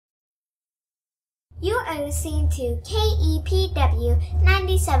You are listening to KEPW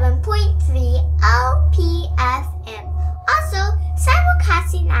 97.3 LPFM. Also,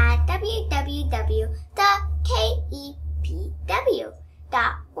 simulcasting at www.kepw.org.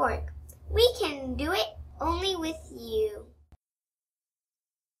 We can do it only with you.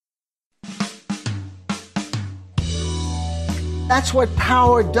 That's what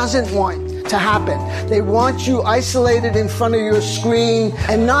power doesn't want to happen. They want you isolated in front of your screen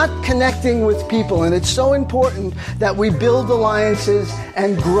and not connecting with people. And it's so important that we build alliances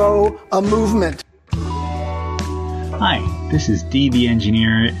and grow a movement. Hi, this is Dee, the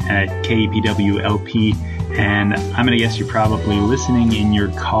engineer at KEPW LP, and I'm going to guess you're probably listening in your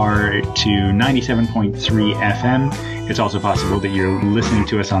car to 97.3 FM. It's also possible that you're listening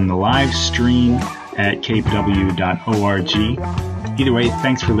to us on the live stream at kepw.org. Either way,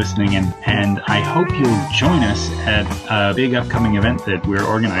 thanks for listening, and I hope you'll join us at a big upcoming event that we're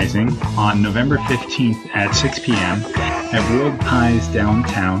organizing on November 15th at 6 p.m. at World Pies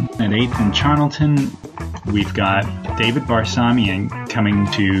downtown at 8th and Charnelton. We've got David Barsamian coming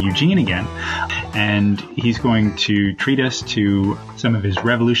to Eugene again, and he's going to treat us to some of his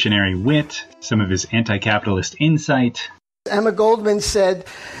revolutionary wit, some of his anti-capitalist insight. Emma Goldman said,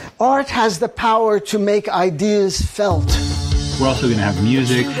 "Art has the power to make ideas felt." We're also going to have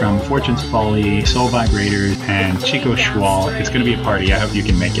music from Fortune's Folly, Soul Vibrators, and Chico Schwal. It's going to be a party. I hope you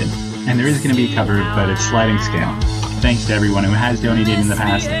can make it. And there is going to be a cover, but it's sliding scale. Thanks to everyone who has donated in the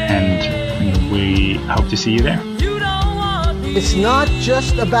past, and we hope to see you there. It's not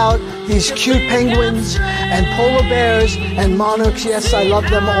just about these cute penguins and polar bears and monarchs. Yes, I love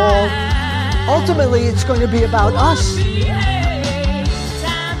them all. Ultimately, it's going to be about us.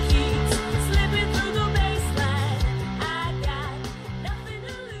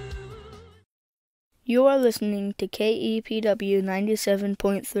 You are listening to KEPW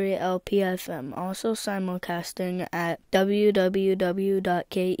 97.3 LPFM, also simulcasting at www.kepw.org.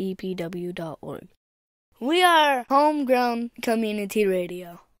 We are homegrown community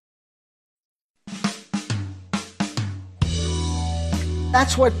radio.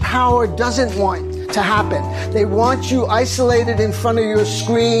 That's what power doesn't want to happen. They want you isolated in front of your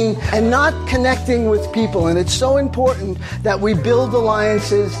screen and not connecting with people. And it's so important that we build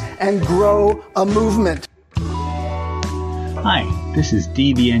alliances and grow a movement. Hi, this is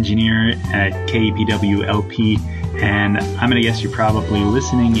Dee, the engineer at KEPW LP, and I'm going to guess you're probably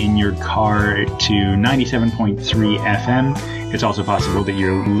listening in your car to 97.3 FM. It's also possible that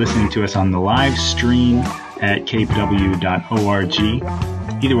you're listening to us on the live stream at kepw.org.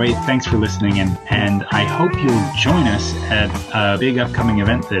 Either way, thanks for listening, and I hope you'll join us at a big upcoming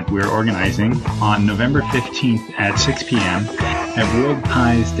event that we're organizing on November 15th at 6 p.m. at World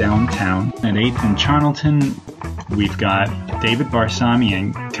Pies downtown at 8th and Charnelton. We've got David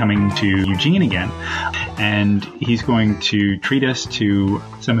Barsamian coming to Eugene again, and he's going to treat us to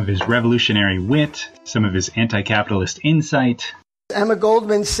some of his revolutionary wit, some of his anti-capitalist insight. Emma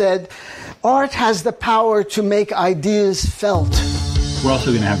Goldman said, "Art has the power to make ideas felt." We're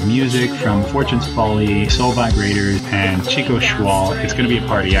also going to have music from Fortune's Folly, Soul Vibrators, and Chico Schwal. It's going to be a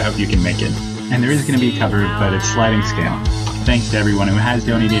party. I hope you can make it. And there is going to be a cover, but it's sliding scale. Thanks to everyone who has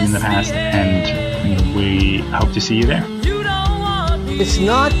donated in the past, and we hope to see you there. It's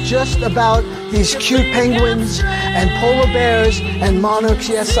not just about these cute penguins and polar bears and monarchs.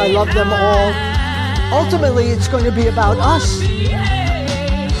 Yes, I love them all. Ultimately, it's going to be about us.